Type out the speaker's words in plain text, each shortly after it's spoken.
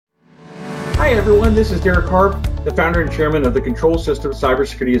Hi, everyone. This is Derek Harp, the founder and chairman of the Control Systems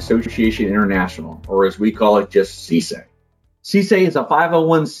Cybersecurity Association International, or as we call it, just CSA. CSA is a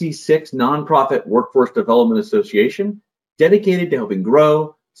 501c6 nonprofit workforce development association dedicated to helping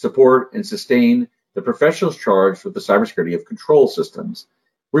grow, support, and sustain the professionals charged with the cybersecurity of control systems.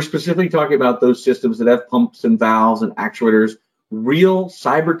 We're specifically talking about those systems that have pumps and valves and actuators, real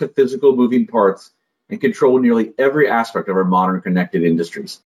cyber to physical moving parts, and control nearly every aspect of our modern connected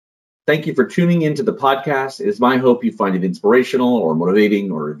industries. Thank you for tuning into the podcast. It is my hope you find it inspirational or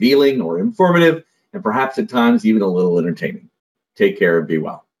motivating or revealing or informative and perhaps at times even a little entertaining. Take care and be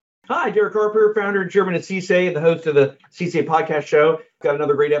well. Hi, Derek Harper, founder and chairman of CSA and the host of the CSA podcast show. Got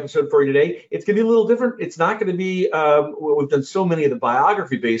another great episode for you today. It's going to be a little different. It's not going to be, we've done so many of the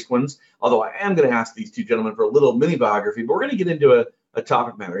biography-based ones, although I am going to ask these two gentlemen for a little mini biography, but we're going to get into a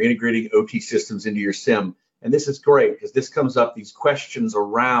topic matter, integrating OT systems into your SIM. And this is great because this comes up, these questions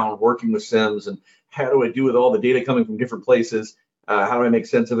around working with SIMs and how do I do with all the data coming from different places? How do I make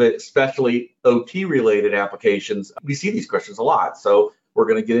sense of it, especially OT-related applications? We see these questions a lot. So we're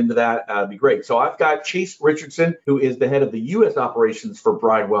going to get into that. It'd be great. So I've got Chase Richardson, who is the head of the U.S. operations for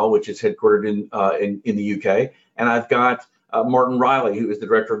Bridewell, which is headquartered in the U.K. And I've got Martin Riley, who is the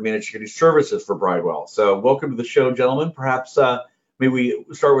director of managed security services for Bridewell. So welcome to the show, gentlemen. Perhaps maybe we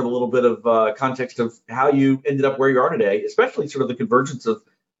start with a little bit of context of how you ended up where you are today, especially sort of the convergence of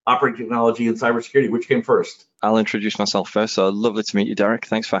operating technology and cybersecurity. Which came first? I'll introduce myself first. So lovely to meet you, Derek.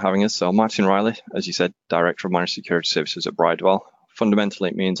 Thanks for having us. So Martin Riley, as you said, Director of Managed Security Services at Bridewell.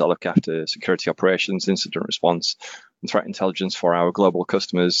 Fundamentally, it means I look after security operations, incident response, and threat intelligence for our global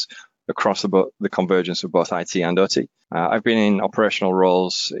customers across the convergence of both IT and OT. I've been in operational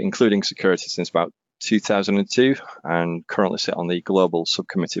roles, including security, since about 2002, and currently sit on the global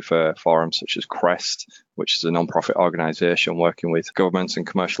subcommittee for forums such as CREST, which is a non-profit organization working with governments and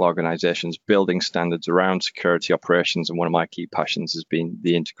commercial organizations building standards around security operations. And one of my key passions has been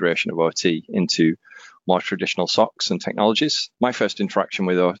the integration of OT into more traditional SOCs and technologies. My first interaction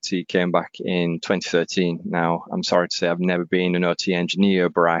with OT came back in 2013. Now, I'm sorry to say I've never been an OT engineer,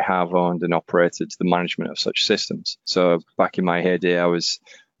 but I have owned and operated the management of such systems. So back in my heyday, I was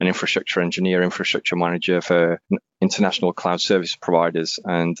an infrastructure engineer, infrastructure manager for international cloud service providers,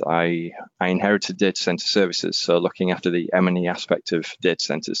 and I inherited data center services, so looking after the M&E aspect of data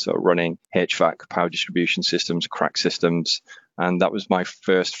centers, so running HVAC, power distribution systems, CRAC systems, and that was my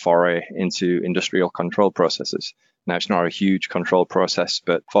first foray into industrial control processes. Now, it's not a huge control process,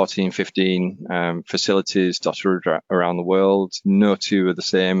 but 14, 15 facilities dotted around the world. No two are the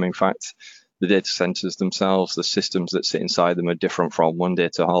same. In fact, the data centers themselves, the systems that sit inside them are different from one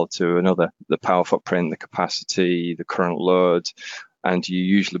data hall to another. The power footprint, the capacity, the current load, and you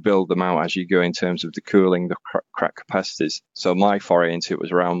usually build them out as you go in terms of the cooling, the crack capacities. So my foray into it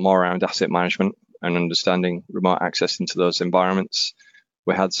was more around asset management and understanding remote access into those environments.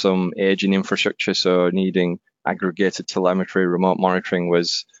 We had some aging infrastructure, so needing aggregated telemetry, remote monitoring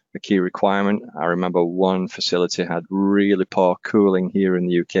was a key requirement. I remember one facility had really poor cooling here in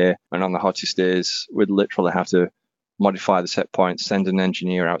the UK, and on the hottest days, we'd literally have to modify the set point, send an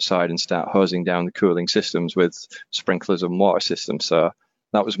engineer outside and start hosing down the cooling systems with sprinklers and water systems. So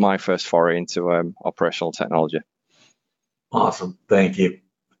that was my first foray into operational technology. Awesome. Thank you.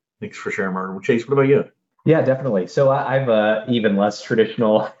 Thanks for sharing, Martin. Well, Chase, what about you? Yeah, definitely. So I've even less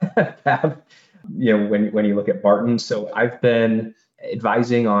traditional path, when you look at Martin. So I've been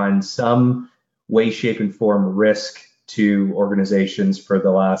advising on some way, shape, and form risk to organizations for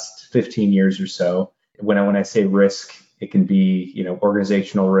the last 15 years or so. When I say risk, it can be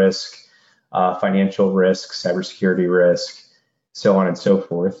organizational risk, financial risk, cybersecurity risk, so on and so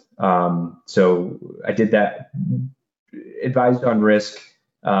forth. So I did that, advised on risk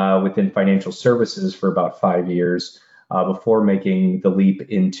within financial services for about 5 years before making the leap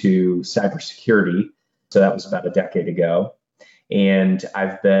into cybersecurity. So that was about a decade ago. And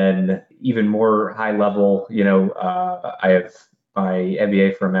I've been even more high level, I have my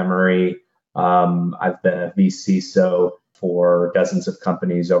MBA from Emory. I've been a vCISO for dozens of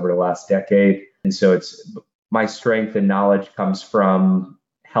companies over the last decade. And so it's my strength and knowledge comes from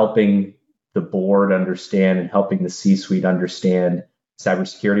helping the board understand and helping the C-suite understand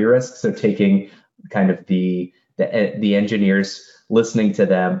cybersecurity risks. So taking kind of the engineers, listening to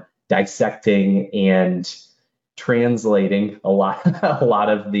them, dissecting and translating a lot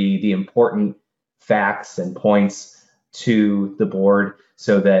of the important facts and points to the board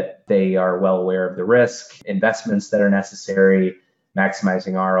so that they are well aware of the risk, investments that are necessary,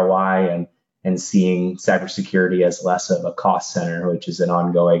 maximizing ROI, and seeing cybersecurity as less of a cost center, which is an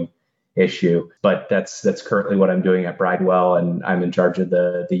ongoing issue. But that's currently what I'm doing at Bridewell, and I'm in charge of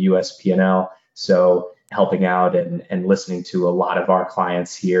the US P&L. So helping out and listening to a lot of our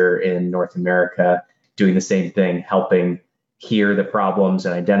clients here in North America doing the same thing, helping hear the problems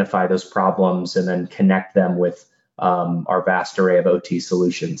and identify those problems and then connect them with our vast array of OT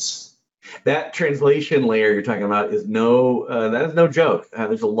solutions. That translation layer you're talking about is that is no joke.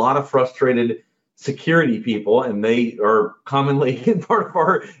 There's a lot of frustrated security people, and they are commonly part of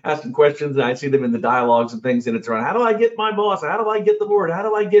our asking questions, and I see them in the dialogues and things, and it's around, how do I get my boss? How do I get the board? How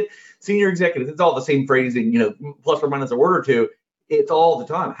do I get senior executives? It's all the same phrasing, plus or minus a word or two. It's all the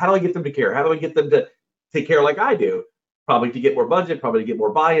time. How do I get them to care? How do I get them to take care like I do? Probably to get more budget, probably to get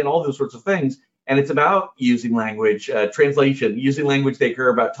more buy-in, all those sorts of things. And it's about using language, translation, using language they care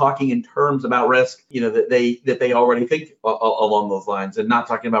about, talking in terms about risk, that they already think along those lines, and not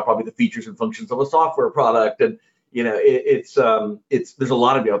talking about probably the features and functions of a software product. And there's a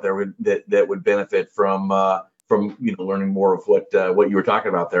lot of you out there that would benefit from learning more of what you were talking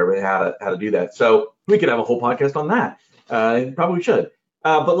about there, how to do that. So we could have a whole podcast on that. Probably should.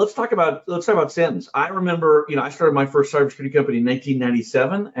 But let's talk about SIMs. I remember, I started my first cybersecurity company in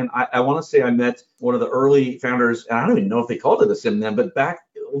 1997, and I want to say I met one of the early founders, and I don't even know if they called it a SIM then, but back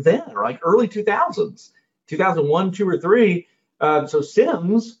then, like early 2000s, 2001, 2, or 3. So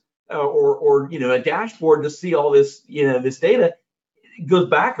SIMs or a dashboard to see all this, this data, it goes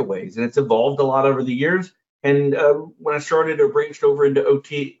back a ways, and it's evolved a lot over the years. And when I started or branched over into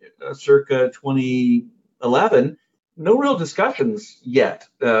OT circa 2011, no real discussions yet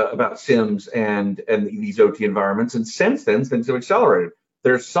about SIMs and these OT environments. And since then, things have accelerated.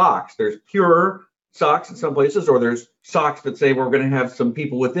 There's SOCs. There's pure SOCs in some places, or there's SOCs that say we're going to have some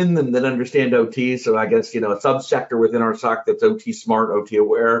people within them that understand OT. So I guess, a subsector within our SOC that's OT smart, OT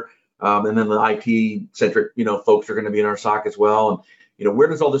aware. And then the IT centric, folks are going to be in our SOC as well. And, where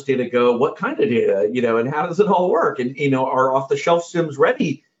does all this data go? What kind of data, and how does it all work? And, are off the shelf SIMs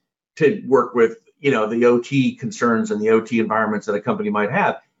ready to work with, the OT concerns and the OT environments that a company might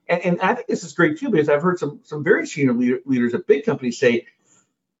have? And I think this is great too, because I've heard some very senior leaders at big companies say,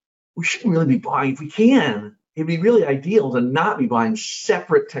 we shouldn't really be buying, if we can, it'd be really ideal to not be buying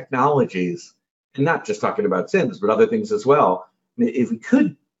separate technologies, and not just talking about SIMs, but other things as well. I mean, if we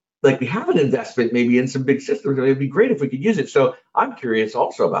could, like, we have an investment maybe in some big systems, it'd be great if we could use it. So I'm curious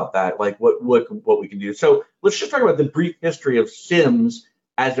also about that, like what we can do. So let's just talk about the brief history of SIMs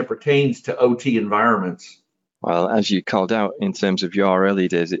as it pertains to OT environments. Well, as you called out in terms of your early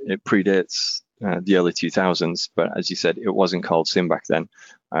days, it predates the early 2000s. But as you said, it wasn't called SIM back then.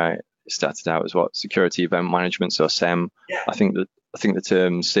 It started out as security event management, so SEM. Yeah. I think the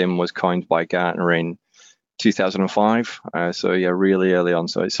term SIM was coined by Gartner in 2005. So yeah, really early on.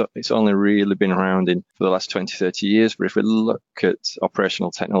 So it's only really been around for the last 20, 30 years. But if we look at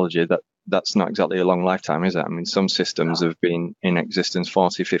operational technology, that's not exactly a long lifetime, is it? I mean, some systems have been in existence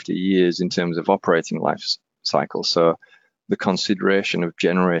 40, 50 years in terms of operating life cycle. So the consideration of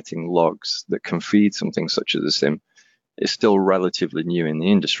generating logs that can feed something such as a SIM is still relatively new in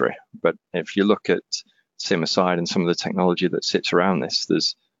the industry. But if you look at SIM aside and some of the technology that sits around this,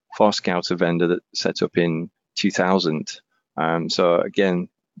 there's Forescout, a vendor that set up in 2000. So again,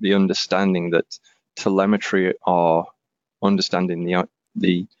 the understanding that telemetry or understanding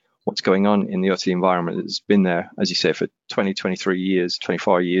the what's going on in the OT environment has been there, as you say, for 20, 23 years,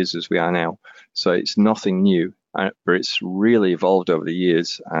 24 years as we are now. So it's nothing new, but it's really evolved over the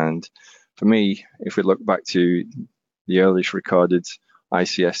years. And for me, if we look back to the earliest recorded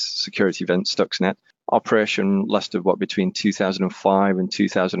ICS security event, Stuxnet, operation lasted between 2005 and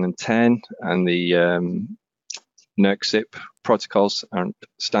 2010, and the NERC-CIP protocols and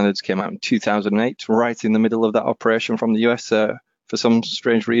standards came out in 2008, right in the middle of that operation from the US for some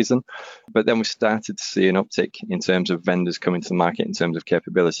strange reason. But then we started to see an uptick in terms of vendors coming to the market in terms of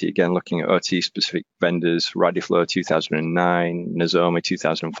capability. Again, looking at OT-specific vendors, RadiFlow 2009, Nozomi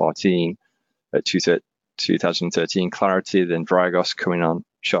 2014, 2013 Clarity, then Dragos coming on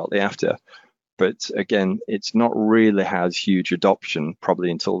shortly after. But again, it's not really had huge adoption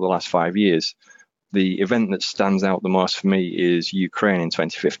probably until the last 5 years. The event that stands out the most for me is Ukraine in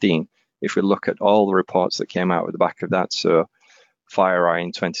 2015. If we look at all the reports that came out at the back of that, so FireEye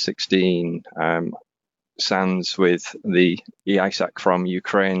in 2016, SANS with the EISAC from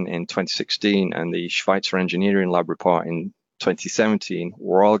Ukraine in 2016, and the Schweizer Engineering Lab report in 2017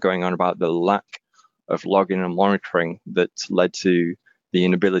 were all going on about the lack of logging and monitoring that led to the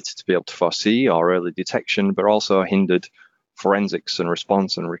inability to be able to foresee or early detection, but also hindered forensics and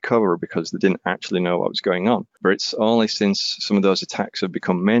response and recovery because they didn't actually know what was going on. But it's only since some of those attacks have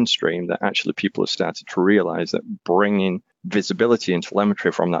become mainstream that actually people have started to realize that bringing visibility and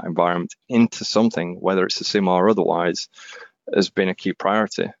telemetry from that environment into something, whether it's a SIM or otherwise, has been a key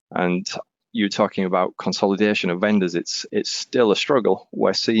priority. And you're talking about consolidation of vendors. It's still a struggle.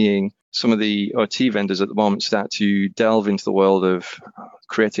 We're seeing some of the OT vendors at the moment start to delve into the world of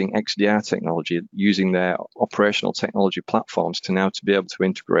creating XDR technology, using their operational technology platforms to be able to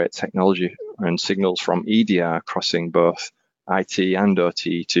integrate technology and signals from EDR crossing both IT and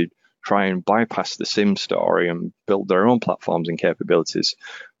OT to try and bypass the SIM story and build their own platforms and capabilities.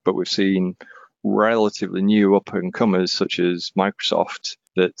 But we've seen relatively new up-and-comers such as Microsoft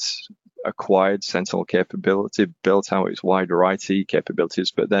that's acquired Sentinel capability, built out its wider IT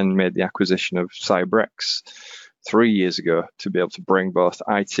capabilities, but then made the acquisition of CyberX 3 years ago to be able to bring both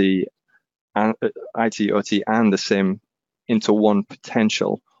IT, OT, and the SIM into one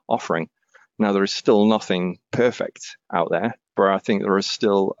potential offering. Now, there is still nothing perfect out there, but I think there is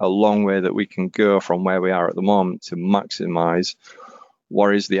still a long way that we can go from where we are at the moment to maximize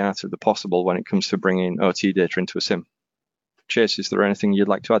what is the art of the possible when it comes to bringing OT data into a SIM. Chase, is there anything you'd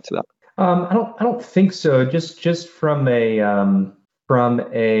like to add to that? I don't think so. Just from a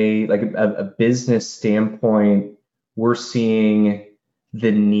business standpoint, we're seeing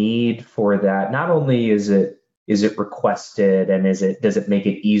the need for that. Not only is it requested, and does it make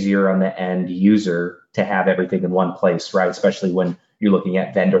it easier on the end user to have everything in one place, right? Especially when you're looking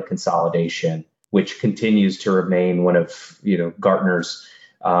at vendor consolidation, which continues to remain one of Gartner's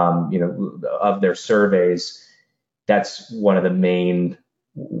of their surveys. That's one of the main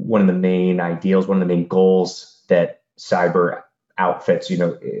ideals, one of the main goals that cyber outfits,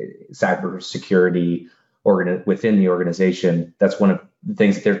 cyber security within the organization. That's one of the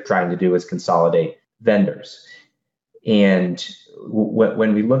things that they're trying to do is consolidate vendors. And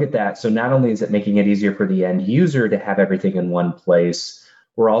when we look at that, so not only is it making it easier for the end user to have everything in one place,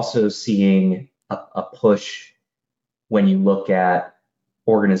 we're also seeing a push when you look at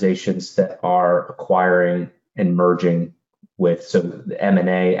organizations that are acquiring and merging with, so the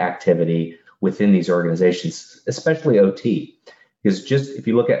M&A activity within these organizations, especially OT. Because just if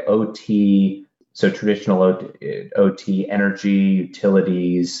you look at OT, so traditional OT, energy,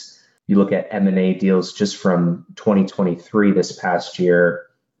 utilities, you look at M&A deals just from 2023, this past year,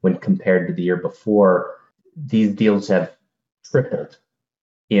 when compared to the year before, these deals have tripled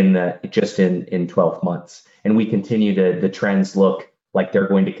in 12 months. And we continue the trends look like they're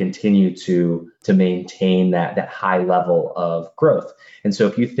going to continue to maintain that high level of growth. And so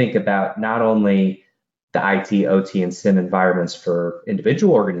if you think about not only the IT, OT, and SIM environments for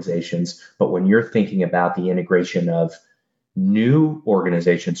individual organizations, but when you're thinking about the integration of new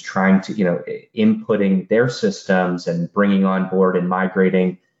organizations trying to, inputting their systems and bringing on board and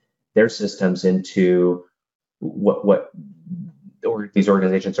migrating their systems into what these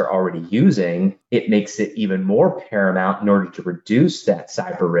organizations are already using, it makes it even more paramount in order to reduce that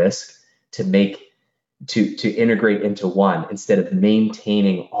cyber risk to integrate into one instead of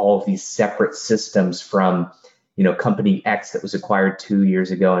maintaining all of these separate systems from, company X that was acquired 2 years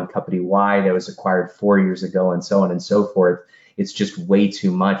ago and company Y that was acquired 4 years ago and so on and so forth. It's just way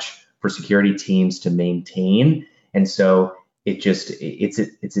too much for security teams to maintain. And so it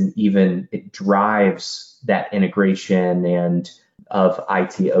drives that integration and of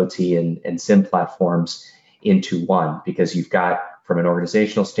IT, OT, and SIM platforms into one, because you've got, from an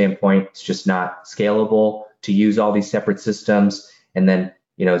organizational standpoint, it's just not scalable to use all these separate systems. And then,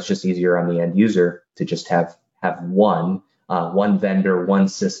 it's just easier on the end user to just have one vendor, one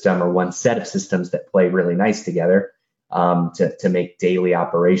system, or one set of systems that play really nice together to make daily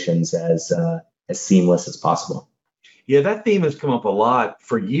operations as seamless as possible. Yeah, that theme has come up a lot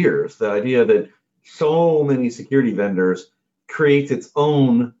for years. The idea that so many security vendors creates its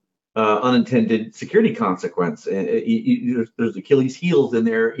own unintended security consequence. There's Achilles heels in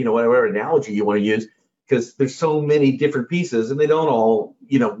there, whatever analogy you want to use, because there's so many different pieces and they don't all,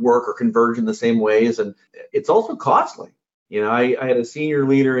 work or converge in the same ways. And it's also costly. I had a senior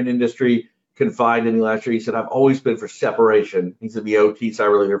leader in industry confide in me last year. He said, I've always been for separation. He's the OT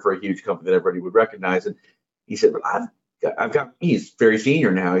cyber leader for a huge company that everybody would recognize. And he said, but he's very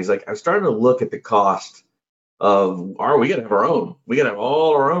senior now. He's like, I'm starting to look at the cost of, we got to have our own. We got to have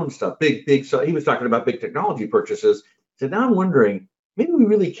all our own stuff. Big. So he was talking about big technology purchases. So now I'm wondering, maybe we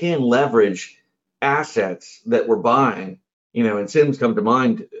really can leverage assets that we're buying, and SIMs come to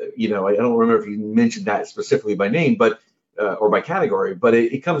mind. I don't remember if you mentioned that specifically by name, but or by category, but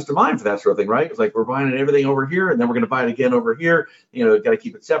it comes to mind for that sort of thing, right? It's like we're buying everything over here, and then we're going to buy it again over here. Got to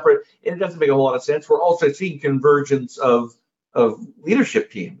keep it separate. And it doesn't make a whole lot of sense. We're also seeing convergence of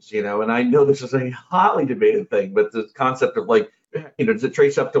leadership teams, and I know this is a hotly debated thing, but the concept of does it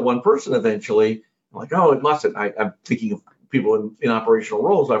trace up to one person eventually? I'm like, oh, it mustn't. I'm thinking of people in operational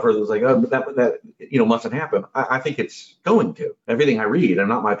roles, I've heard it's like, oh, that mustn't happen. I think it's going to. Everything I read, and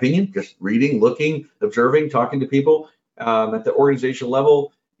not my opinion, just reading, looking, observing, talking to people at the organizational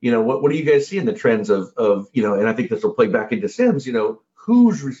level. What do you guys see in the trends of and I think this will play back into SIMS.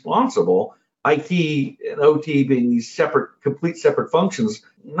 Who's responsible? IT and OT being these complete separate functions.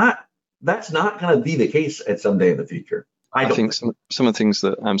 That's not going to be the case at some day in the future. I think some of the things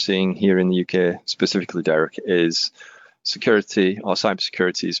that I'm seeing here in the UK specifically, Derek, is security or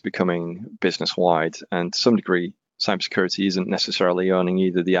cybersecurity is becoming business wide, and to some degree, cybersecurity isn't necessarily owning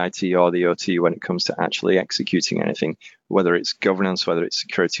either the IT or the OT when it comes to actually executing anything, whether it's governance, whether it's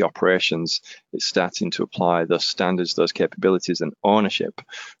security operations. It's starting to apply those standards, those capabilities, and ownership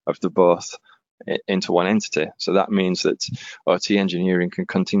of the both into one entity. So that means that OT engineering can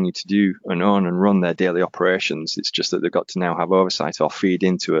continue to do and own and run their daily operations. It's just that they've got to now have oversight or feed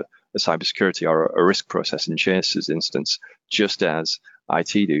into a cybersecurity or a risk process in Chase's instance, just as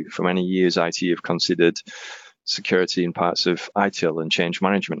IT do. For many years, IT have considered security in parts of ITIL and change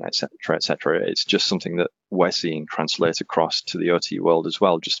management, et cetera. It's just something that we're seeing translate across to the OT world as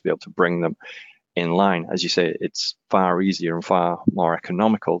well, just to be able to bring them in line. As you say, it's far easier and far more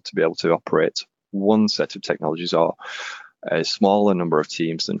economical to be able to operate one set of technologies or a smaller number of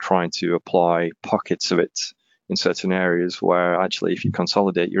teams than trying to apply pockets of it in certain areas where actually if you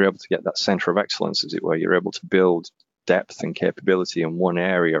consolidate, you're able to get that center of excellence, as it were. You're able to build depth and capability in one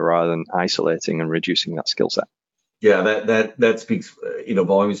area rather than isolating and reducing that skill set. Yeah, that speaks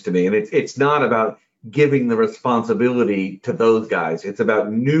volumes to me. And it's not about giving the responsibility to those guys. It's about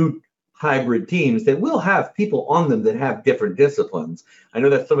new hybrid teams that will have people on them that have different disciplines. I know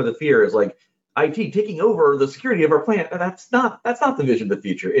that some of the fear is like IT taking over the security of our plant. That's not the vision of the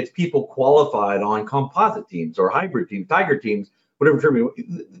future. It's people qualified on composite teams or hybrid teams, tiger teams, whatever term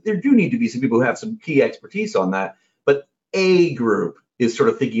there do need to be some people who have some key expertise on that. But a group is sort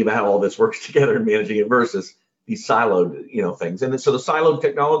of thinking about how all this works together and managing it versus these siloed, things. And so the siloed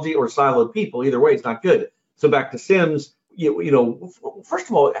technology or siloed people, either way, it's not good. So back to SIMS, first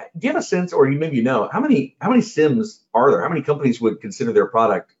of all, do you have a sense, or maybe how many SIMS are there? How many companies would consider their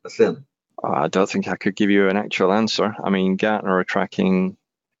product a SIM? I don't think I could give you an actual answer. I mean, Gartner are tracking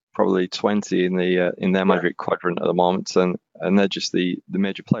probably 20 in their Magic Quadrant at the moment, and they're just the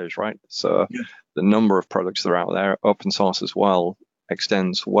major players, right? So the number of products that are out there, open source as well,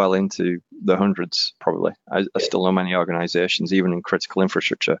 extends well into the hundreds probably. I still know many organizations, even in critical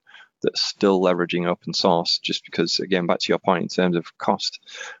infrastructure, that are still leveraging open source just because, again, back to your point in terms of cost,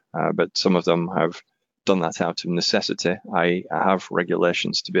 but some of them have done that out of necessity. I have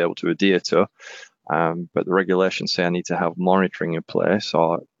regulations to be able to adhere to, but the regulations say I need to have monitoring in place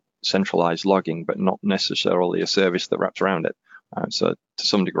or centralized logging, but not necessarily a service that wraps around it. So to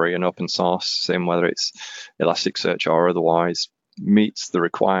some degree, an open source, same whether it's Elasticsearch or otherwise, meets the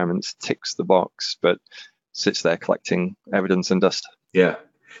requirements, ticks the box, but sits there collecting evidence and dust. Yeah.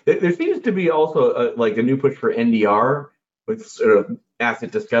 There seems to be also a new push for NDR, with sort of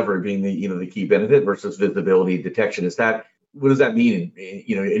asset discovery being the key benefit versus visibility detection. What does that mean?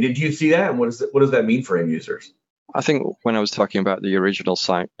 Did you see that? And what does that mean for end users? I think when I was talking about the original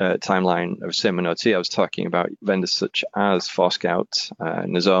timeline of SIM and OT, I was talking about vendors such as Forescout,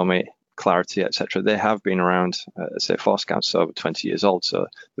 Nozomi, Clarity, etc. They have been around, say Forescout's over 20 years old, so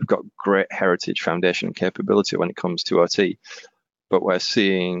they've got great heritage, foundation, and capability when it comes to OT. But we're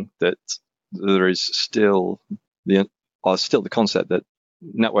seeing that there is still the concept that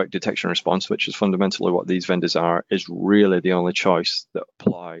network detection and response, which is fundamentally what these vendors are, is really the only choice that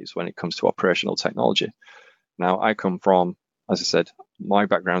applies when it comes to operational technology. Now, I come from, as I said, my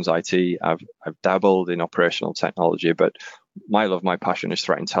background's IT. I've dabbled in operational technology, but my passion is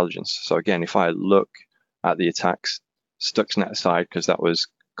threat intelligence. So again, if I look at the attacks, Stuxnet aside, because that was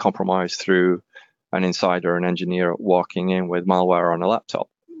compromised through an insider, an engineer walking in with malware on a laptop,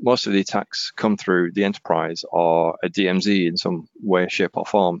 most of the attacks come through the enterprise or a DMZ in some way, shape, or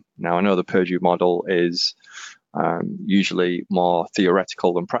form. Now, I know the Purdue model is usually more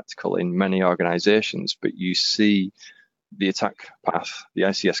theoretical than practical in many organizations, but you see the attack path, the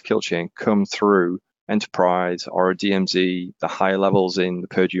ICS kill chain, come through enterprise or a DMZ, the high levels in the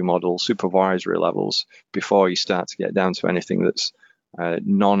Purdue model, supervisory levels, before you start to get down to anything that's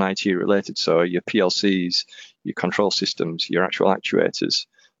non-IT related. So your PLCs, your control systems, your actual actuators.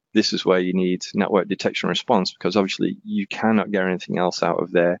 This is where you need network detection response, because obviously you cannot get anything else out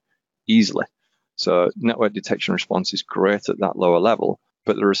of there easily. So network detection response is great at that lower level,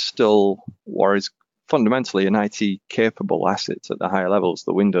 but there is still what is fundamentally an IT capable asset at the higher levels,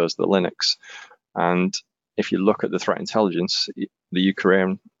 the Windows, the Linux. And if you look at the threat intelligence, the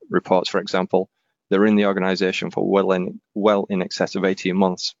Ukraine reports, for example, they're in the organization for well in excess of 18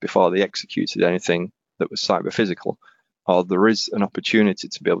 months before they executed anything that was cyber physical, or there is an opportunity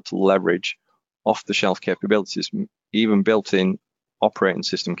to be able to leverage off-the-shelf capabilities, even built-in operating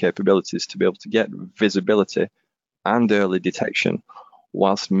system capabilities, to be able to get visibility and early detection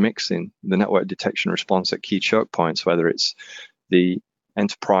whilst mixing the network detection response at key choke points, whether it's the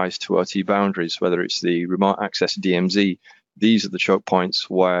enterprise to OT boundaries, whether it's the remote access DMZ. These are the choke points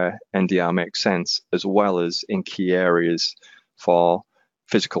where NDR makes sense, as well as in key areas for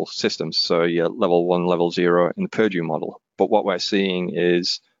physical systems. So yeah, level 1, level 0 in the Purdue model. But what we're seeing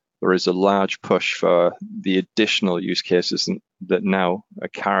is there is a large push for the additional use cases that now are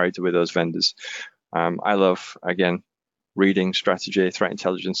carried with those vendors. I love, again, reading strategy, threat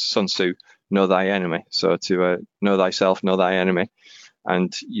intelligence, Sun Tzu, know thy enemy. So to know thyself, know thy enemy,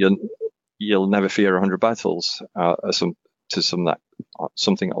 and you'll never fear 100 battles,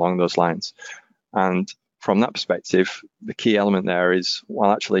 something along those lines. And from that perspective, the key element there is,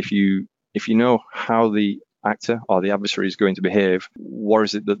 well, actually, if you know how the actor or the adversary is going to behave, what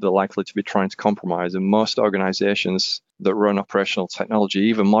is it that they're likely to be trying to compromise? And most organizations that run operational technology,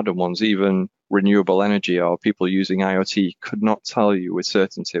 even modern ones, even renewable energy or people using IoT, could not tell you with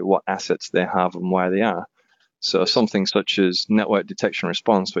certainty what assets they have and where they are. So something such as network detection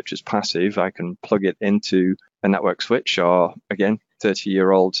response, which is passive, I can plug it into a network switch, or again,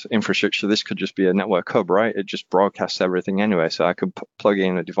 30-year-old infrastructure. This could just be a network hub, right? It just broadcasts everything anyway. So I can plug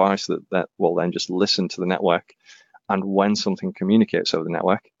in a device that will then just listen to the network. And when something communicates over the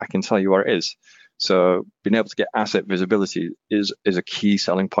network, I can tell you where it is. So being able to get asset visibility is a key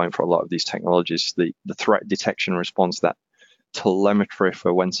selling point for a lot of these technologies. The threat detection response, that telemetry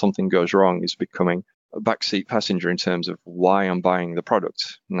for when something goes wrong, is becoming a backseat passenger in terms of why I'm buying the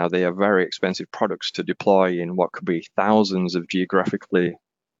product. Now, they are very expensive products to deploy in what could be thousands of geographically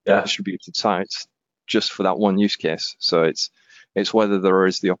distributed sites just for that one use case. So it's whether there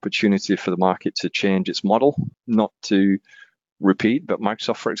is the opportunity for the market to change its model, not to repeat. But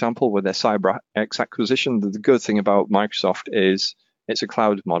Microsoft, for example, with their CyberX acquisition, the good thing about Microsoft is it's a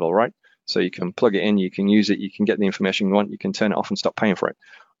cloud model, right? So you can plug it in, you can use it, you can get the information you want, you can turn it off and stop paying for it.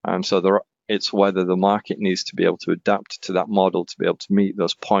 It's whether the market needs to be able to adapt to that model to be able to meet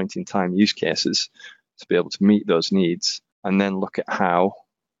those point-in-time use cases, to be able to meet those needs, and then look at how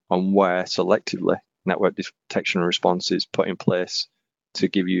and where selectively network detection and response is put in place to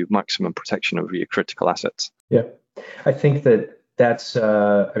give you maximum protection over your critical assets. Yeah, I think that's,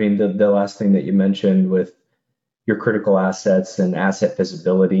 the last thing that you mentioned with your critical assets and asset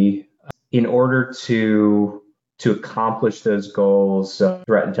visibility, in order to accomplish those goals,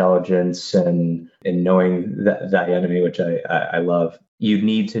 threat intelligence and knowing that enemy, which I love, you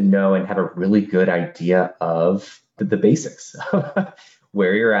need to know and have a really good idea of the basics,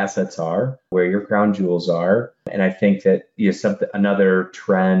 where your assets are, where your crown jewels are. And I think that another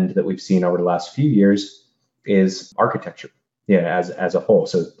trend that we've seen over the last few years is architecture, as a whole.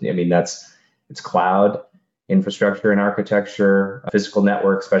 So it's cloud infrastructure and architecture, physical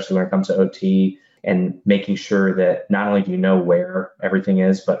network, especially when it comes to OT, and making sure that not only do you know where everything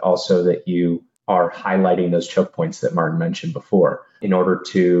is, but also that you are highlighting those choke points that Martin mentioned before. In order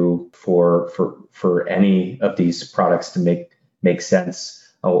for any of these products to make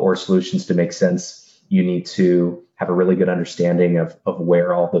sense, or solutions to make sense, you need to have a really good understanding of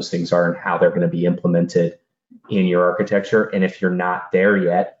where all those things are and how they're going to be implemented in your architecture. And if you're not there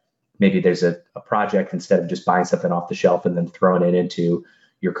yet, maybe there's a project, instead of just buying something off the shelf and then throwing it into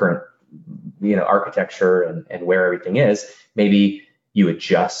your current architecture and where everything is, maybe you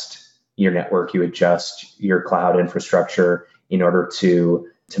adjust your network, you adjust your cloud infrastructure in order to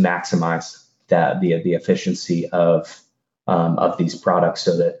maximize the efficiency of these products,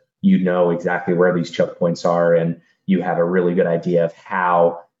 so that you know exactly where these choke points are and you have a really good idea of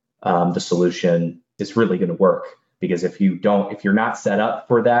how the solution is really going to work. Because if you're not set up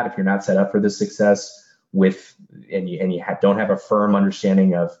for that, if you're not set up for this success and you don't have a firm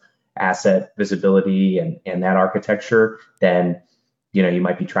understanding of asset visibility and that architecture, then you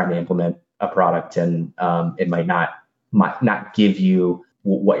might be trying to implement a product and it might not give you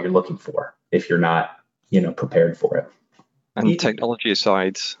what you're looking for if you're not prepared for it. And technology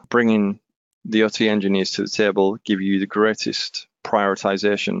aside, bringing the OT engineers to the table give you the greatest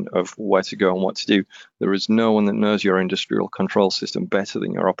prioritization of where to go and what to do. There is no one that knows your industrial control system better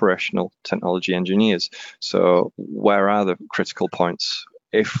than your operational technology engineers. So where are the critical points?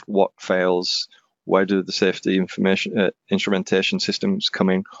 If what fails, where do the safety instrumentation systems come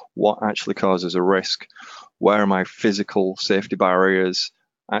in? What actually causes a risk? Where are my physical safety barriers?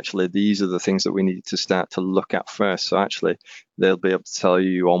 actually, these are the things that we need to start to look at first. So actually, they'll be able to tell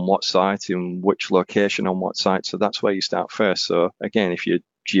you on what site, in which location, on what site. So that's where you start first. So again, if you're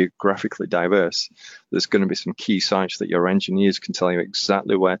geographically diverse, there's going to be some key sites that your engineers can tell you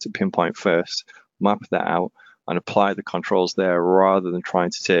exactly where to pinpoint first, map that out, and apply the controls there rather than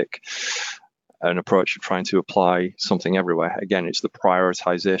trying to take an approach of trying to apply something everywhere. Again, it's the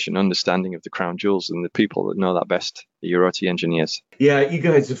prioritization, understanding of the crown jewels, and the people that know that best are your OT engineers. Yeah, you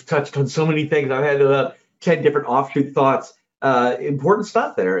guys have touched on so many things. I've had 10 different offshoot thoughts. Important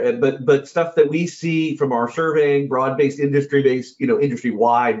stuff there, but stuff that we see from our surveying, broad-based, industry-based,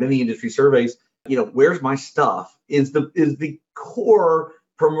 industry-wide, many industry surveys. Where's my stuff is the core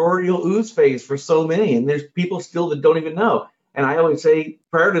primordial ooze phase for so many, and there's people still that don't even know. And I always say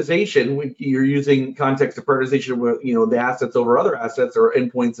prioritization, when you're using context of prioritization with, the assets over other assets or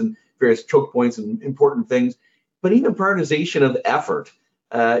endpoints and various choke points and important things, but even prioritization of effort.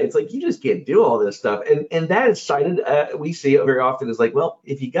 It's like, you just can't do all this stuff. And that is cited, we see it very often as like, well,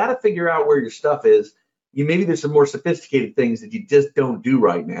 if you got to figure out where your stuff is, maybe there's some more sophisticated things that you just don't do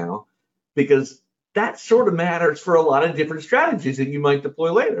right now, because that sort of matters for a lot of different strategies that you might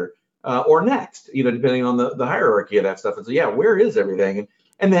deploy later. Or next, depending on the hierarchy of that stuff. And so, yeah, where is everything?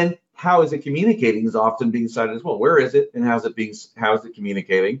 And then how is it communicating is often being cited as well. Where is it, and how is it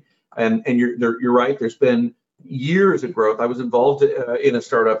communicating? And you're right. There's been years of growth. I was involved in a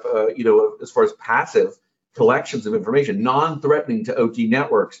startup, as far as passive collections of information, non-threatening to OT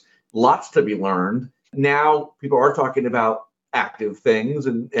networks. Lots to be learned. Now people are talking about active things,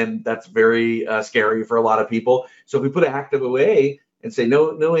 and that's very scary for a lot of people. So if we put active away and say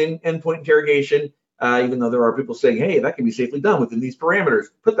no endpoint interrogation, even though there are people saying, hey, that can be safely done within these parameters.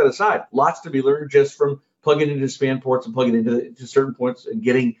 Put that aside. Lots to be learned just from plugging into span ports and plugging into certain points and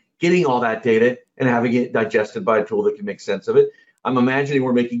getting all that data and having it digested by a tool that can make sense of it. I'm imagining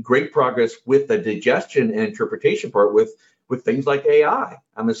we're making great progress with the digestion and interpretation part with things like AI.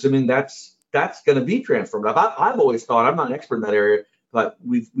 I'm assuming that's going to be transformed. I've always thought, I'm not an expert in that area, but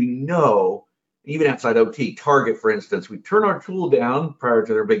we know, even outside OT, Target, for instance, we turn our tool down prior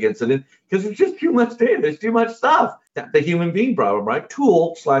to their big incident because there's just too much data. There's too much stuff. That's the human being problem, right?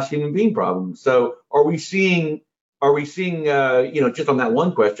 Tool/human being problem. So are we seeing, just on that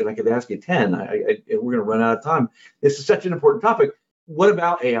one question, I could ask you 10. We're going to run out of time. This is such an important topic. What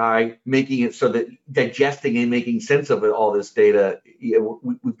about AI making it so that digesting and making sense of it, all this data,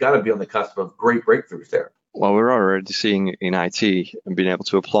 we've got to be on the cusp of great breakthroughs there. Well, we're already seeing in IT and being able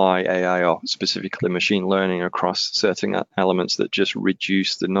to apply AI or specifically machine learning across certain elements that just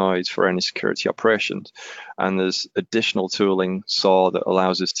reduce the noise for any security operations. And there's additional tooling that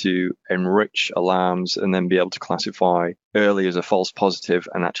allows us to enrich alarms and then be able to classify early as a false positive,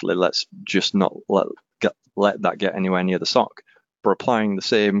 and actually let's just not let that get anywhere near the SOC. For applying the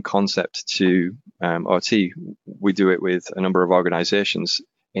same concept to OT, we do it with a number of organizations.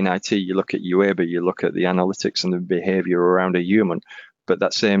 In IT, you look at UABA, you look at the analytics and the behavior around a human, but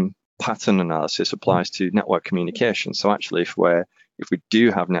that same pattern analysis applies to network communication. So actually, if we do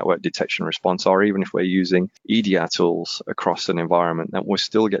have network detection response, or even if we're using EDR tools across an environment, then we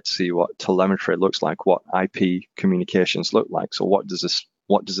still get to see what telemetry looks like, what IP communications look like. So what does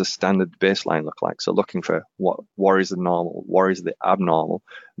a standard baseline look like? So looking for what is the normal, what is the abnormal,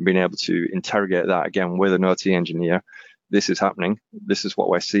 and being able to interrogate that again with an OT engineer. This is happening. This is what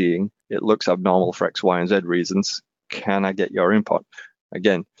we're seeing. It looks abnormal for X, Y, and Z reasons. Can I get your input?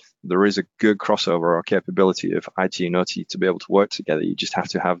 Again, there is a good crossover or capability of IT and OT to be able to work together. You just have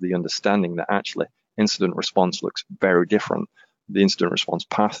to have the understanding that actually incident response looks very different. The incident response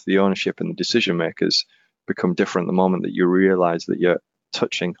path, the ownership, and the decision makers become different the moment that you realize that you're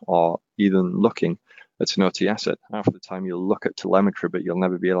touching or even looking at an OT asset. Half of the time you'll look at telemetry, but you'll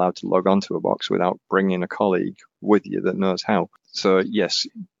never be allowed to log onto a box without bringing a colleague with you that knows how. So yes,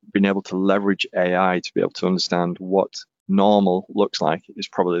 being able to leverage AI to be able to understand what normal looks like is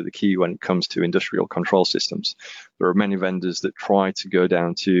probably the key when it comes to industrial control systems. There are many vendors that try to go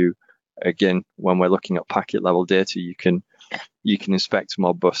down to, again, when we're looking at packet level data, you can inspect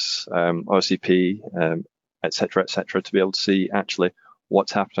Modbus, OCP, et cetera, to be able to see actually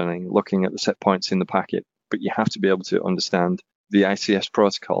what's happening, looking at the set points in the packet. But you have to be able to understand the ICS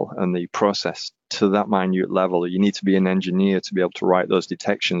protocol and the process to that minute level. You need to be an engineer to be able to write those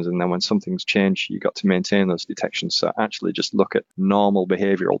detections. And then when something's changed, you've got to maintain those detections. So actually just look at normal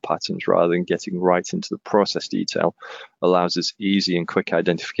behavioral patterns rather than getting right into the process detail allows us easy and quick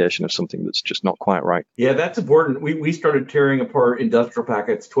identification of something that's just not quite right. Yeah, that's important. We started tearing apart industrial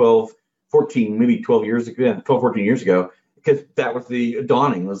packets 12 years ago, because that was the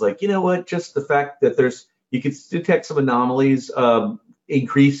dawning. It was like, you know what, just the fact that you could detect some anomalies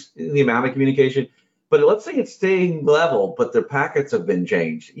increase in the amount of communication. But let's say it's staying level, but the packets have been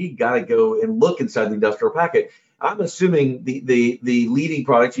changed. You got to go and look inside the industrial packet. I'm assuming the leading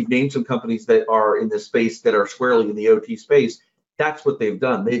products, you've named some companies that are in this space that are squarely in the OT space. That's what they've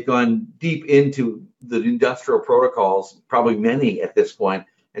done. They've gone deep into the industrial protocols, probably many at this point,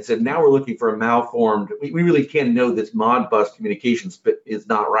 and said, now we're looking for a malformed, we really can't know this Modbus communications is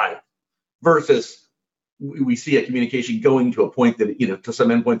not right. Versus we see a communication going to a point that, to some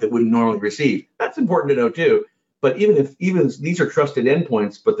endpoint that wouldn't normally receive. That's important to know too. But even these are trusted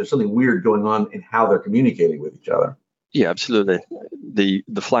endpoints, but there's something weird going on in how they're communicating with each other. Yeah, absolutely. The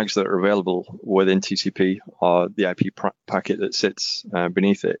flags that are available within TCP or the IP packet that sits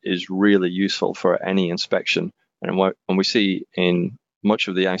beneath it is really useful for any inspection. And we see in much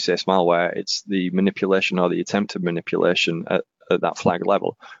of the ICS malware, it's the manipulation or the attempted manipulation at that flag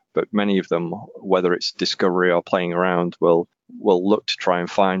level. But many of them, whether it's discovery or playing around, will look to try and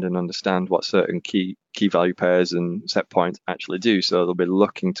find and understand what certain key value pairs and set points actually do. So they'll be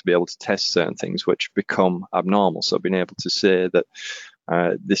looking to be able to test certain things which become abnormal. So being able to say that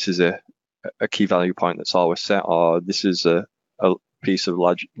this is a key value point that's always set, or this is a piece of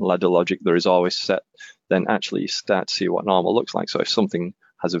ladder logic that is always set, then actually you start to see what normal looks like. So if something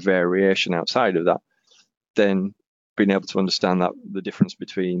has a variation outside of that, then being able to understand that the difference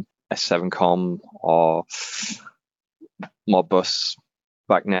between S7COM or Modbus,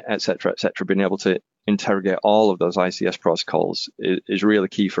 BACnet, etc., being able to interrogate all of those ICS protocols is really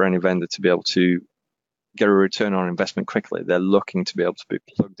key for any vendor to be able to get a return on investment quickly. They're looking to be able to be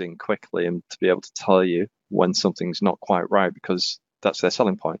plugged in quickly and to be able to tell you when something's not quite right, because that's their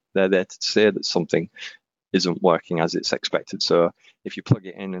selling point. They're there to say that something isn't working as it's expected. So if you plug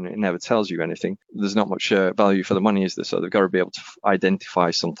it in and it never tells you anything, there's not much value for the money, is there? So they've got to be able to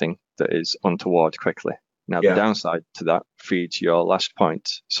identify something that is untoward quickly. Now, the downside to that feeds your last point.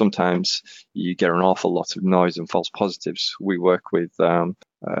 Sometimes you get an awful lot of noise and false positives. We work with a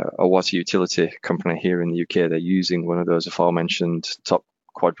water utility company here in the UK. They're using one of those aforementioned top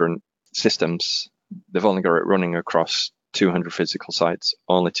quadrant systems. They've only got it running across 200 physical sites,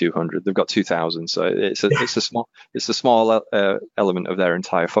 only 200. They've got 2,000, so it's a small element of their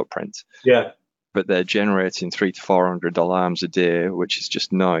entire footprint. Yeah. But they're generating 300 to 400 alarms a day, which is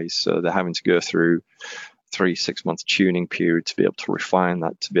just noise. So they're having to go through 3-6 month tuning period to be able to refine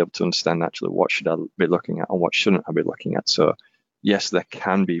that, to be able to understand actually what should I be looking at and what shouldn't I be looking at. So yes, there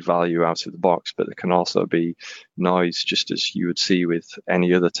can be value out of the box, but there can also be noise, just as you would see with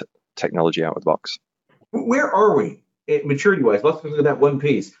any other technology out of the box. Where are we maturity-wise? Let's look at that one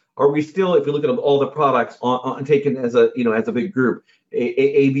piece. Are we still, if you look at all the products on taken as a big group,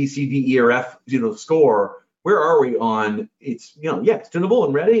 A, B, C, D, E, or F, score? Where are we on? It's it's tunable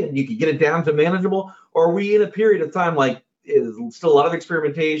and ready, and you can get it down to manageable. Or are we in a period of time like is still a lot of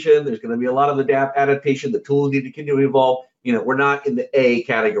experimentation? There's going to be a lot of adaptation. The tools need to continue to evolve. We're not in the A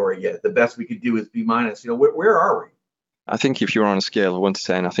category yet. The best we could do is B minus. Where are we? I think if you're on a scale of 1 to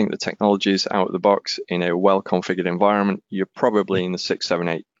 10, I think the technology is out of the box in a well-configured environment. You're probably in the 6, 7,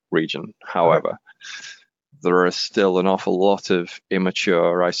 8 region. However, there are still an awful lot of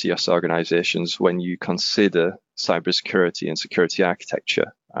immature ICS organizations when you consider cybersecurity and security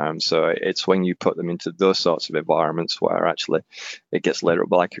architecture. So it's when you put them into those sorts of environments where actually it gets lit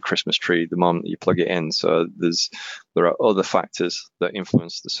up like a Christmas tree the moment you plug it in. So there are other factors that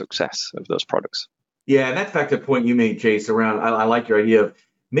influence the success of those products. Yeah, and that factor point you made, Chase, around, I like your idea of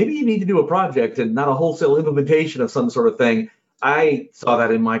maybe you need to do a project and not a wholesale implementation of some sort of thing. I saw that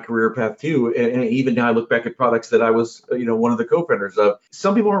in my career path too, and even now I look back at products that I was, one of the co-founders of.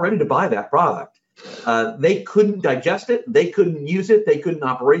 Some people aren't ready to buy that product. They couldn't digest it, they couldn't use it, they couldn't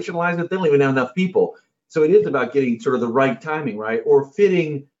operationalize it. They don't even have enough people. So it is about getting sort of the right timing, right, or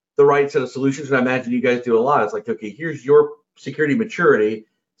fitting the right set of solutions. And I imagine you guys do a lot. It's like, okay, here's your security maturity,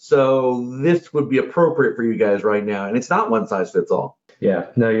 so this would be appropriate for you guys right now, and it's not one size fits all. Yeah,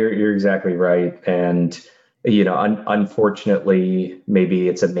 no, you're exactly right, and unfortunately, maybe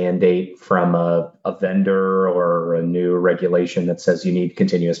it's a mandate from a vendor or a new regulation that says you need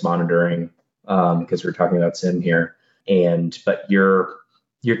continuous monitoring, because we're talking about SIM here. But you're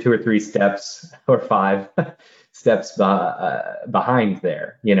 2 or 3 steps or 5 steps behind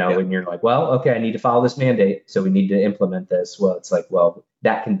there, when you're like, well, okay, I need to follow this mandate, so we need to implement this. Well, it's like, well,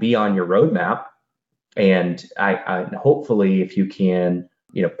 that can be on your roadmap. And I hopefully if you can,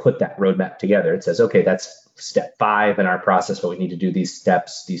 put that roadmap together, it says, okay, that's step 5 in our process, but we need to do these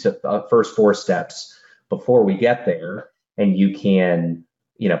steps, these first 4 steps before we get there. And you can,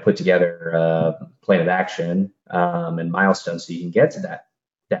 put together a plan of action and milestones so you can get to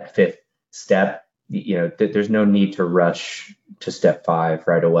that 5th step, there's no need to rush to step 5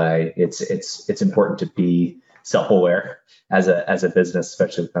 right away. It's important to be self-aware as a business,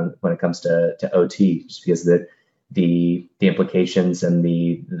 especially when it comes to OT, just because the implications and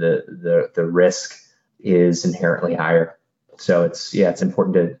the risk is inherently higher. So it's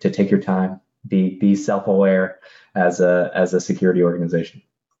important to take your time, be self-aware as a security organization.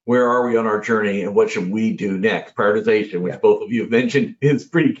 Where are we on our journey, and what should we do next? Prioritization, which both of you have mentioned, is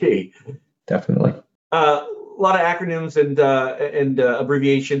pretty key. Definitely. A lot of acronyms and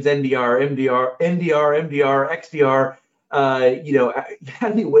abbreviations: NDR, MDR, MDR, XDR. How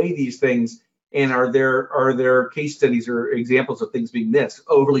do you weigh these things? And are there case studies or examples of things being missed?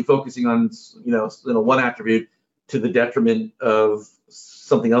 Overly focusing on one attribute to the detriment of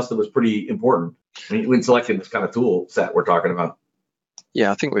something else that was pretty important. I mean, when selecting this kind of tool set we're talking about. Yeah,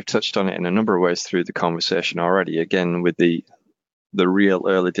 I think we've touched on it in a number of ways through the conversation already. Again, with the real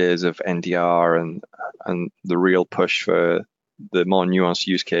early days of NDR and the real push for the more nuanced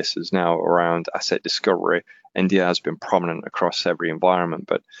use cases now around asset discovery, NDR has been prominent across every environment.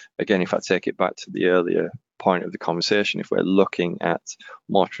 But again, if I take it back to the earlier point of the conversation, if we're looking at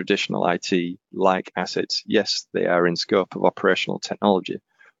more traditional IT like assets, yes, they are in scope of operational technology,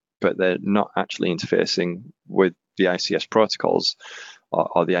 but they're not actually interfacing with the ICS protocols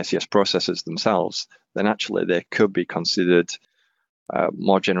or the ICS processes themselves, then actually they could be considered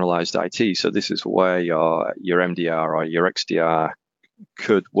more generalized IT. So this is where your MDR or your XDR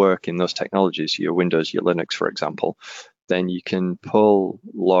could work in those technologies, your Windows, your Linux, for example. Then you can pull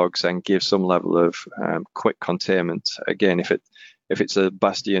logs and give some level of quick containment. Again, if it's a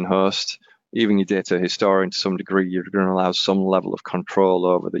Bastion host, even your data historian to some degree, you're going to allow some level of control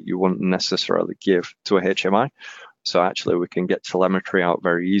over that you wouldn't necessarily give to a HMI. So actually we can get telemetry out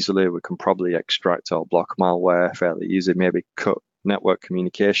very easily. We can probably extract or block malware fairly easily, maybe cut network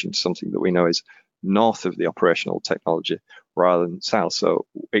communication, something that we know is north of the operational technology rather than south. So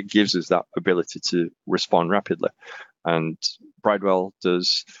it gives us that ability to respond rapidly. And Bridewell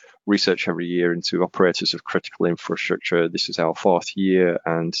does research every year into operators of critical infrastructure. This is our 4th year,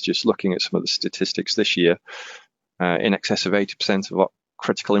 and just looking at some of the statistics this year, in excess of 80% of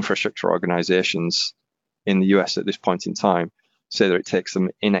critical infrastructure organizations in the US at this point in time say that it takes them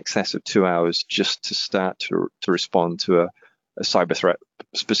in excess of 2 hours just to start to respond to a cyber threat,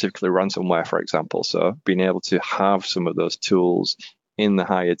 specifically ransomware, for example. So being able to have some of those tools in the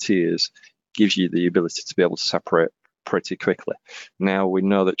higher tiers gives you the ability to be able to separate pretty quickly. Now we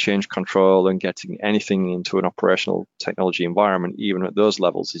know that change control and getting anything into an operational technology environment, even at those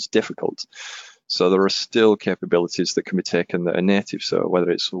levels, is difficult. So there are still capabilities that can be taken that are native. So whether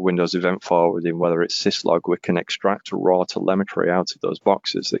it's Windows Event Forwarding, whether it's syslog, we can extract raw telemetry out of those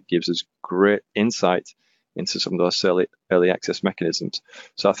boxes that gives us great insight into some of those early access mechanisms.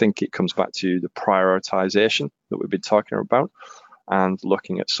 So I think it comes back to the prioritization that we've been talking about and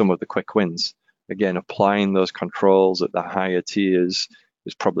looking at some of the quick wins. Again, applying those controls at the higher tiers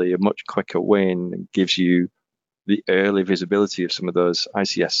is probably a much quicker win and gives you the early visibility of some of those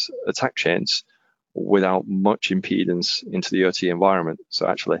ICS attack chains without much impedance into the OT environment. So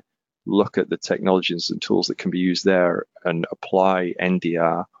actually look at the technologies and tools that can be used there and apply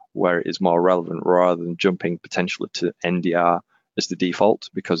NDR where it is more relevant rather than jumping potentially to NDR as the default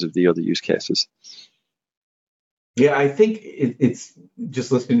because of the other use cases. Yeah, I think it's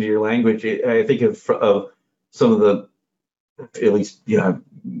just listening to your language. I think of some of the, at least,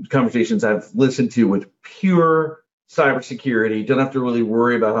 conversations I've listened to with pure cybersecurity. Don't have to really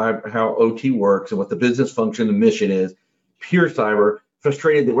worry about how OT works and what the business function and mission is. Pure cyber,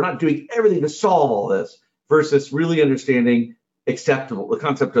 frustrated that we're not doing everything to solve all this, versus really understanding the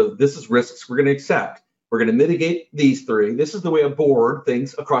concept of this is risks we're going to accept. We're going to mitigate these 3. This is the way a board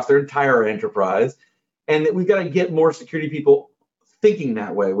thinks across their entire enterprise. And that we've got to get more security people thinking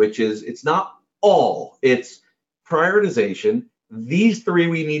that way, which is it's not all, it's prioritization. These 3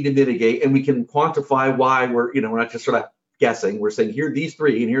 we need to mitigate, and we can quantify why we're not just sort of guessing. We're saying here are these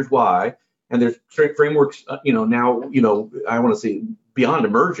 3, and here's why. And there's frameworks, now, I want to say beyond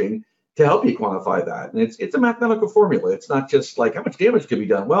emerging to help you quantify that. And it's a mathematical formula. It's not just like how much damage could be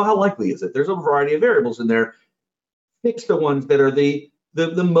done. Well, how likely is it? There's a variety of variables in there. Fix the ones that are the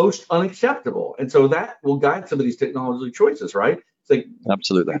most unacceptable. And so that will guide some of these technology choices, right? It's like,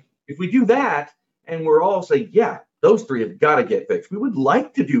 absolutely. If we do that and we're all saying, yeah, those 3 have got to get fixed. We would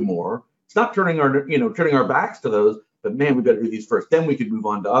like to do more. It's not turning our backs to those, but man, we better do these first. Then we can move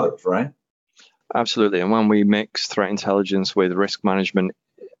on to others, right? Absolutely. And when we mix threat intelligence with risk management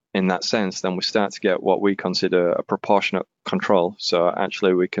in that sense, then we start to get what we consider a proportionate control. So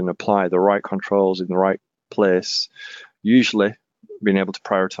actually we can apply the right controls in the right place, usually being able to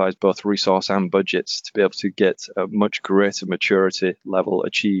prioritize both resource and budgets to be able to get a much greater maturity level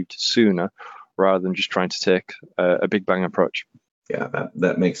achieved sooner, rather than just trying to take a big bang approach. Yeah,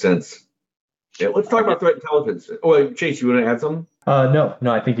 that makes sense. Yeah, let's talk about threat intelligence. Oh, Chase, you want to add something? No,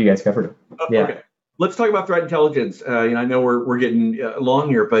 I think you guys covered it. Yeah. Okay. Let's talk about threat intelligence. I know we're getting long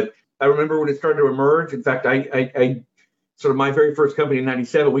here, but I remember when it started to emerge. In fact, I sort of my very first company in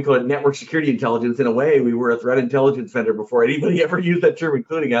 '97, we called it network security intelligence. In a way, we were a threat intelligence vendor before anybody ever used that term,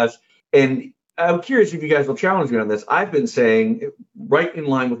 including us. And I'm curious if you guys will challenge me on this. I've been saying, right in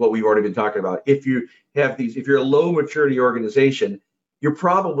line with what we've already been talking about, if you're a low maturity organization, you're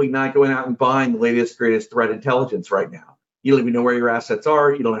probably not going out and buying the latest, greatest threat intelligence right now. You don't even know where your assets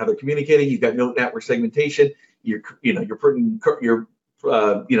are. You don't know how they're communicating. You've got no network doing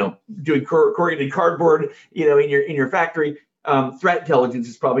corrugated cardboard, in your factory. Threat intelligence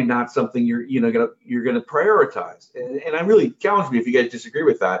is probably not something you're gonna prioritize. And I really challenge me if you guys disagree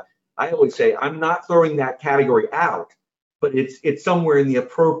with that. I always say I'm not throwing that category out, but it's somewhere in the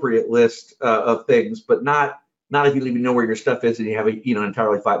appropriate list of things, but not if you don't even know where your stuff is and you have an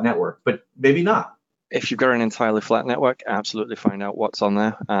entirely flat network, but maybe not. If you've got an entirely flat network, absolutely find out what's on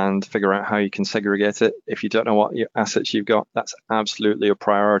there and figure out how you can segregate it. If you don't know what assets you've got, that's absolutely a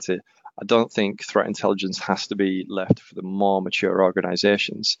priority. I don't think threat intelligence has to be left for the more mature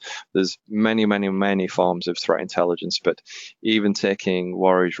organizations. There's many, many, many forms of threat intelligence, but even taking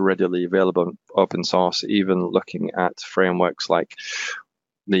what is readily available open source, even looking at frameworks like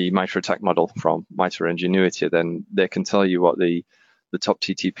the MITRE ATT&CK model from MITRE Ingenuity, then they can tell you what the top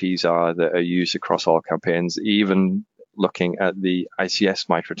TTPs are that are used across all campaigns. Even looking at the ICS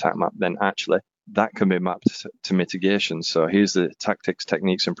MITRE ATT&CK map, then actually that can be mapped to mitigation. So here's the tactics,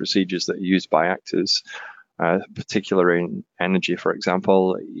 techniques, and procedures that are used by actors, particularly in energy, for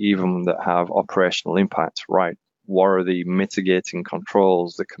example, even that have operational impact, right? What are the mitigating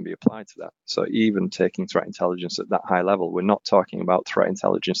controls that can be applied to that? So even taking threat intelligence at that high level, we're not talking about threat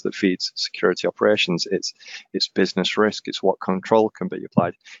intelligence that feeds security operations. It's business risk. It's what control can be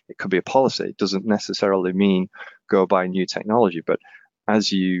applied. It could be a policy. It doesn't necessarily mean go buy new technology, but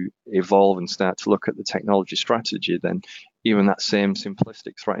as you evolve and start to look at the technology strategy, then even that same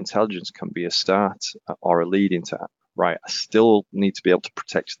simplistic threat intelligence can be a start or a lead into that. Right, I still need to be able to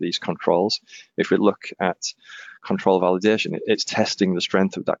protect these controls. If we look at control validation, it's testing the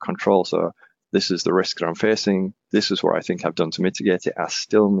strength of that control. So this is the risk that I'm facing. This is what I think I've done to mitigate it. I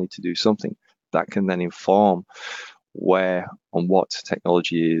still need to do something. That can then inform where and what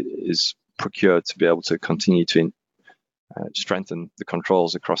technology is procured to be able to continue to strengthen the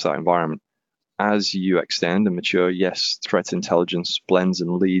controls across that environment. As you extend and mature, yes, threat intelligence blends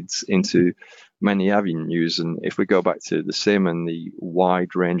and leads into many avenues. And if we go back to the SIM and the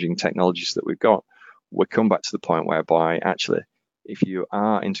wide-ranging technologies that we've got, we come back to the point whereby actually, if you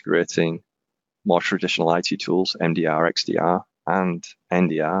are integrating more traditional IT tools, MDR, XDR, and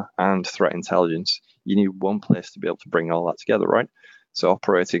NDR, and threat intelligence, you need one place to be able to bring all that together, right? So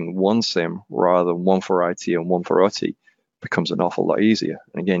operating one SIM rather than one for IT and one for OT becomes an awful lot easier.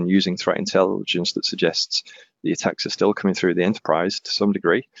 And again, using threat intelligence that suggests the attacks are still coming through the enterprise to some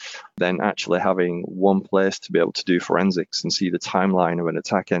degree, then actually having one place to be able to do forensics and see the timeline of an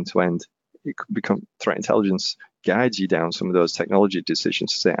attack end to end, it could become threat intelligence guides you down some of those technology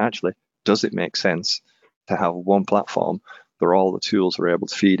decisions to say, actually, does it make sense to have one platform where all the tools are able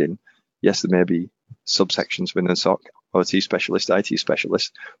to feed in? Yes, there may be subsections within the SOC, OT specialist, IT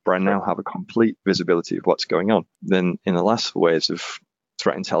specialist, but I now have a complete visibility of what's going on. Then in the last waves of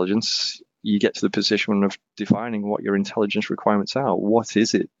threat intelligence, you get to the position of defining what your intelligence requirements are. What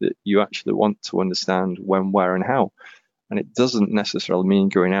is it that you actually want to understand when, where, and how? And it doesn't necessarily mean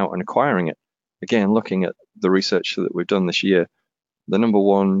going out and acquiring it. Again, looking at the research that we've done this year, the number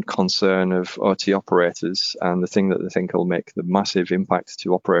one concern of OT operators and the thing that they think will make the massive impact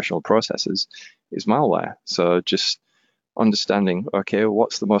to operational processes is malware. So just understanding, okay,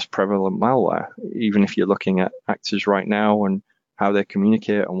 what's the most prevalent malware? Even if you're looking at actors right now and how they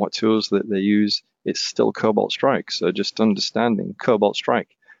communicate and what tools that they use, it's still Cobalt Strike. So just understanding Cobalt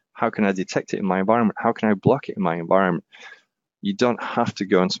Strike. How can I detect it in my environment? How can I block it in my environment? You don't have to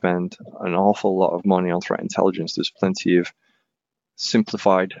go and spend an awful lot of money on threat intelligence. There's plenty of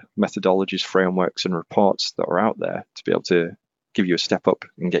simplified methodologies, frameworks, and reports that are out there to be able to give you a step up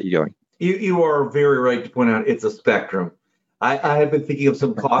and get you going. You are very right to point out it's a spectrum. I have been thinking of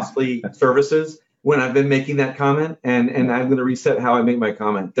some costly services when I've been making that comment, and I'm going to reset how I make my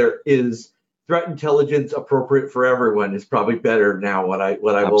comment. There is threat intelligence appropriate for everyone is probably better now.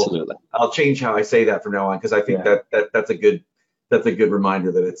 I'll change how I say that from now on, because I think that's a good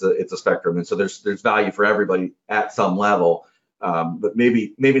reminder that it's a spectrum, and so there's value for everybody at some level. But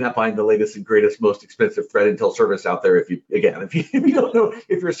maybe not buying the latest and greatest, most expensive threat intel service out there if you don't know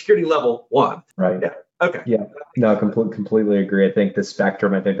if you're a security level 1. Right. Yeah. Okay. Yeah. No, completely agree. I think the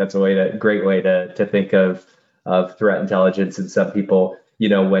spectrum. I think that's a great way to think of threat intelligence. And some people,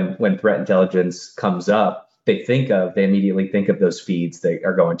 when threat intelligence comes up, they immediately think of those feeds that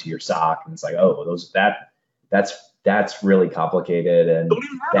are going to your SOC, and it's like, oh, that's really complicated. And don't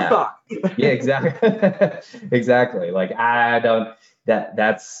even have a SOC. Yeah, exactly. Exactly. Like that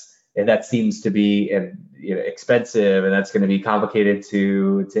seems to be expensive, and that's going to be complicated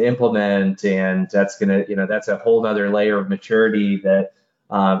to implement, and that's going to that's a whole other layer of maturity that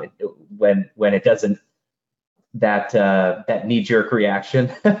when it doesn't, that knee-jerk reaction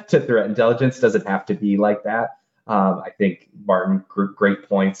to threat intelligence doesn't have to be like that. I think Martin, great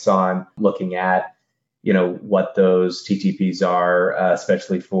points on looking at what those TTPs are,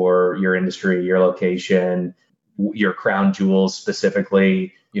 especially for your industry, your location, your crown jewels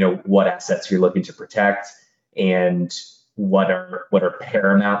specifically, what assets you're looking to protect and what are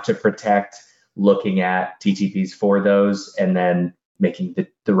paramount to protect, looking at TTPs for those, and then making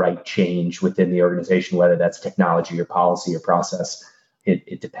the right change within the organization, whether that's technology or policy or process.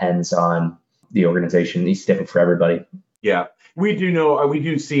 It depends on the organization. It's different for everybody. Yeah. We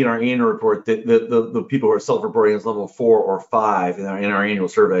do see in our annual report that the people who are self-reporting as level 4 or 5 in our annual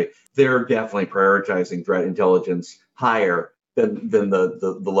survey, they're definitely prioritizing threat intelligence higher than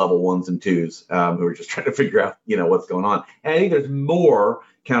the level 1s and 2s who are just trying to figure out what's going on. And I think there's more,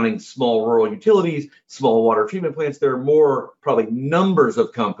 counting small rural utilities, small water treatment plants. There are more probably numbers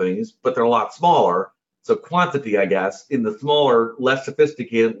of companies, but they're a lot smaller. So quantity, I guess, in the smaller, less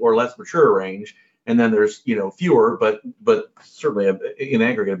sophisticated or less mature range. And then there's fewer, but certainly in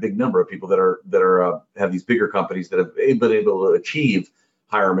aggregate a big number of people that are have these bigger companies that have been able to achieve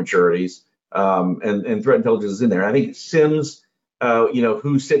higher maturities. And threat intelligence is in there. I think SIMS,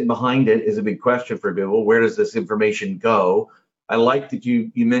 who's sitting behind it is a big question for people. Where does this information go? I like that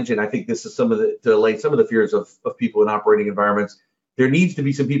you mentioned. I think this is to allay some of the fears of people in operating environments. There needs to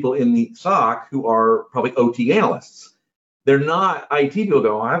be some people in the SOC who are probably OT analysts. They're not IT people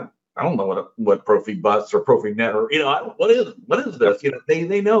going, I don't know what Profib bus or Profib net or what is this?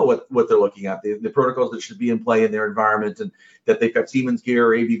 They know what they're looking at, the protocols that should be in play in their environment, and that they've got Siemens gear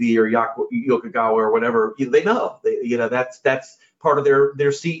or ABB or Yokogawa or whatever. They know. That's part of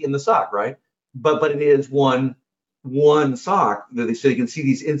their seat in the SOC, right? But it is one SOC that so they can see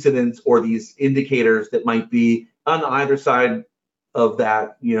these incidents or these indicators that might be on either side of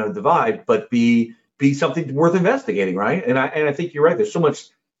that divide, but be something worth investigating, right? And I think you're right. There's so much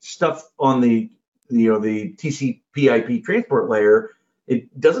stuff on the TCP/IP transport layer.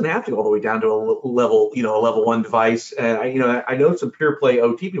 It doesn't have to go all the way down to a level 1 device. And I know some pure play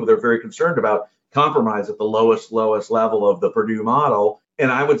OT people, they're very concerned about compromise at the lowest level of the Purdue model.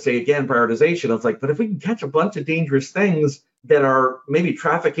 And I would say again, prioritization. It's like, but if we can catch a bunch of dangerous things that are maybe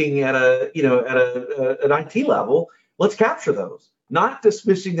trafficking at an IT level, let's capture those. Not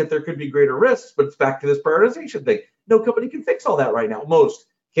dismissing that there could be greater risks, but it's back to this prioritization thing. No company can fix all that right now. Most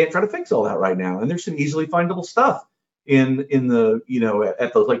can't try to fix all that right now. And there's some easily findable stuff in the,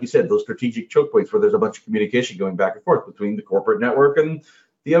 at those, like you said, those strategic choke points where there's a bunch of communication going back and forth between the corporate network and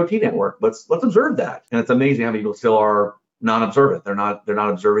the OT network. Let's observe that. And it's amazing how many people still are non-observant. They're not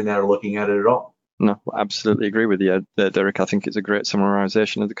observing that or looking at it at all. No, absolutely agree with you, Derek. I think it's a great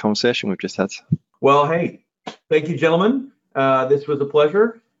summarization of the conversation we've just had. Well, hey, thank you, gentlemen. This was a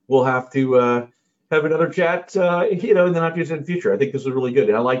pleasure. We'll have to have another chat, in the not too distant future. I think this was really good,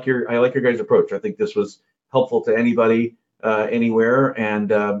 and I like your guys' approach. I think this was helpful to anybody, anywhere,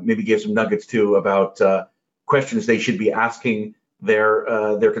 and maybe gave some nuggets too about questions they should be asking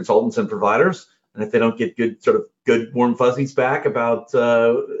their consultants and providers. And if they don't get good warm fuzzies back about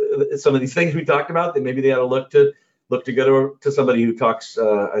some of these things we talked about, then maybe they ought to look to go to somebody who talks,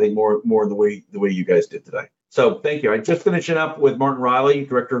 I think more in the way you guys did today. So thank you. I'm just finishing up with Martin Riley,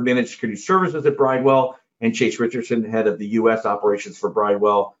 Director of Managed Security Services at Bridewell, and Chase Richardson, Head of the U.S. Operations for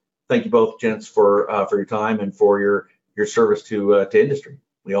Bridewell. Thank you both, gents, for your time and for your service to industry.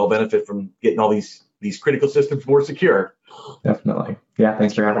 We all benefit from getting all these critical systems more secure. Definitely. Yeah.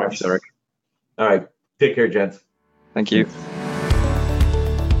 Thanks for having us, Derek. All right. Take care, gents. Thank you.